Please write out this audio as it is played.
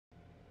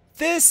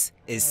This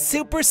is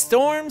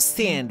Superstorm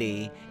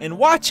Sandy, and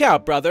watch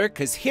out, brother,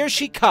 cause here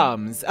she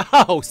comes.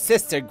 Oh,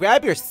 sister,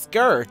 grab your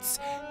skirts.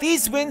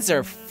 These winds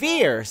are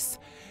fierce.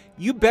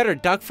 You better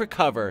duck for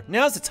cover.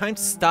 Now's the time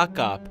to stock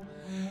up.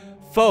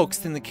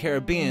 Folks in the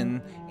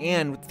Caribbean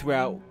and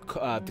throughout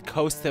the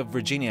coast of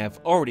Virginia have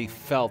already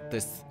felt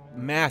this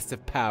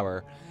massive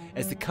power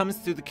as it comes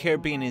through the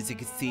Caribbean, as you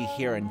can see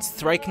here, and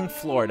striking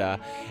Florida,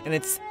 and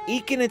it's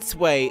eking its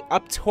way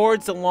up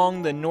towards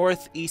along the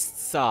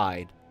northeast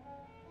side.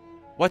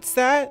 What's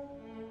that?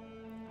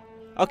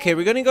 Okay,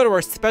 we're gonna go to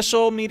our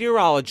special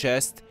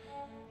meteorologist,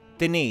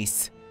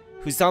 Denise,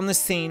 who's on the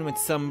scene with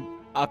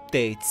some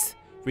updates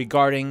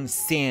regarding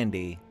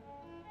Sandy.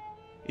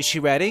 Is she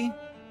ready?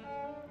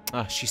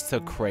 Oh, she's so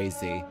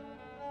crazy.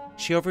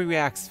 She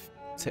overreacts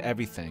to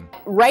everything.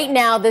 Right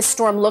now, this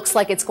storm looks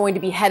like it's going to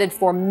be headed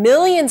for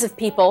millions of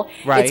people.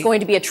 Right. It's going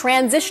to be a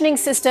transitioning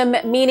system,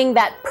 meaning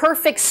that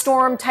perfect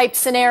storm type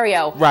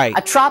scenario. Right.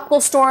 A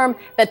tropical storm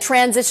that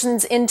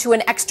transitions into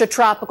an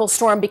extratropical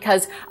storm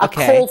because a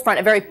cold front,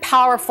 a very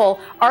powerful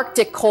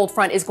Arctic cold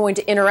front, is going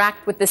to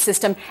interact with the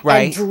system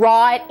and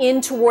draw it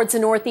in towards the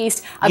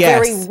northeast. A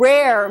very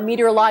rare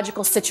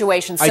meteorological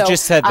situation. So, I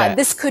just said that.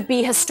 This could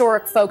be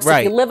historic, folks.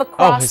 Right. If you live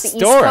across the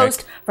East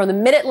Coast, from the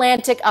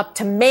Mid-Atlantic up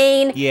to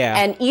Maine,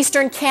 and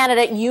Eastern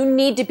Canada, you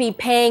need to be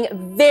paying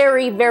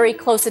very, very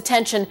close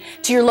attention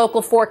to your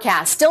local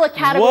forecast. Still a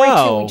Category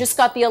 2. We just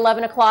got the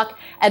 11 o'clock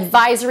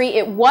advisory.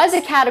 It was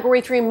a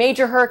Category 3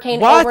 major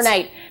hurricane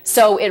overnight,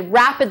 so it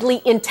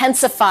rapidly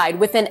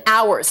intensified within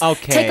hours.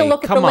 Take a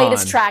look at the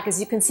latest track. As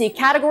you can see,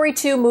 Category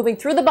 2 moving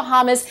through the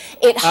Bahamas.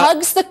 It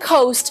hugs the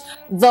coast.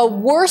 The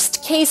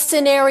worst case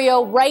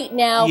scenario right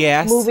now,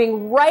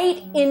 moving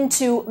right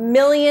into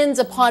millions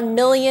upon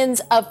millions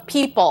of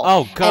people.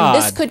 Oh, God.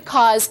 And this could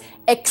cause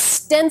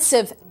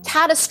extensive,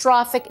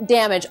 catastrophic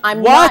damage.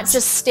 I'm not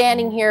just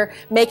standing here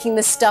making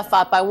this stuff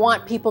up. I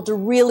want people to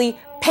really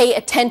pay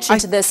attention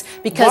to this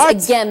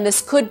because, again,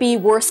 this could be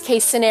worst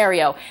case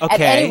scenario.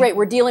 At any rate,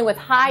 we're dealing with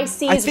high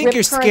seas, rip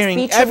currents,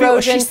 beach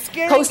erosion,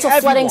 coastal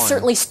flooding,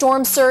 certainly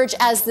storm surge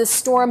as this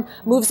storm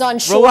moves on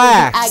shore.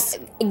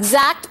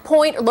 Exact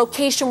point or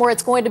location where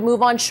it's going to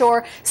move on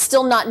shore,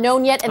 still not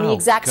known yet, and the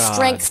exact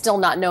strength still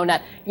not known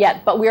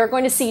yet. But we are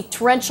going to see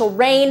torrential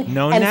rain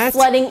and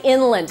flooding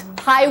inland.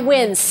 High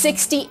winds,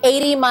 60,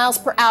 80 miles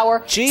per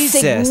hour.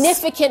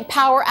 Significant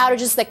power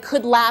outages that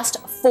could last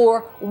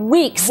for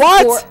weeks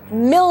for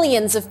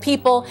millions of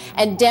people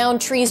and down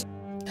trees.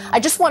 I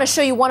just want to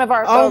show you one of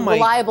our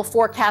reliable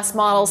forecast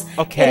models.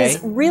 It is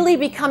really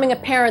becoming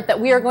apparent that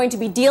we are going to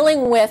be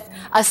dealing with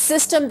a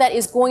system that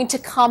is going to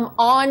come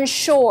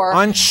onshore.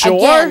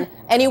 Again,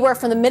 anywhere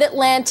from the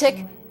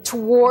Mid-Atlantic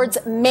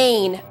towards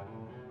Maine.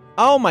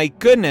 Oh my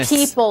goodness.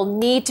 People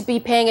need to be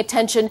paying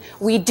attention.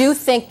 We do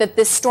think that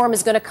this storm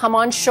is going to come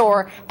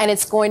onshore and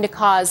it's going to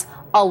cause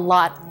a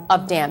lot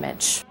of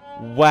damage.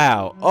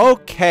 Wow.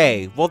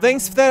 Okay. Well,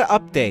 thanks for that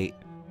update.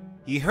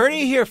 You heard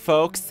it here,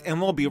 folks,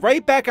 and we'll be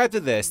right back after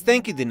this.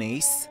 Thank you,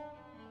 Denise.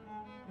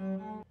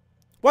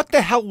 What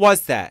the hell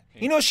was that?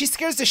 You know, she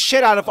scares the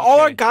shit out of all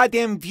our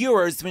goddamn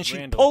viewers when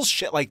she pulls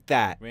shit like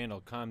that.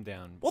 Randall, calm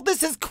down. Well,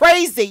 this is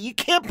crazy. You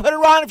can't put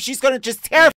her on if she's gonna just terrify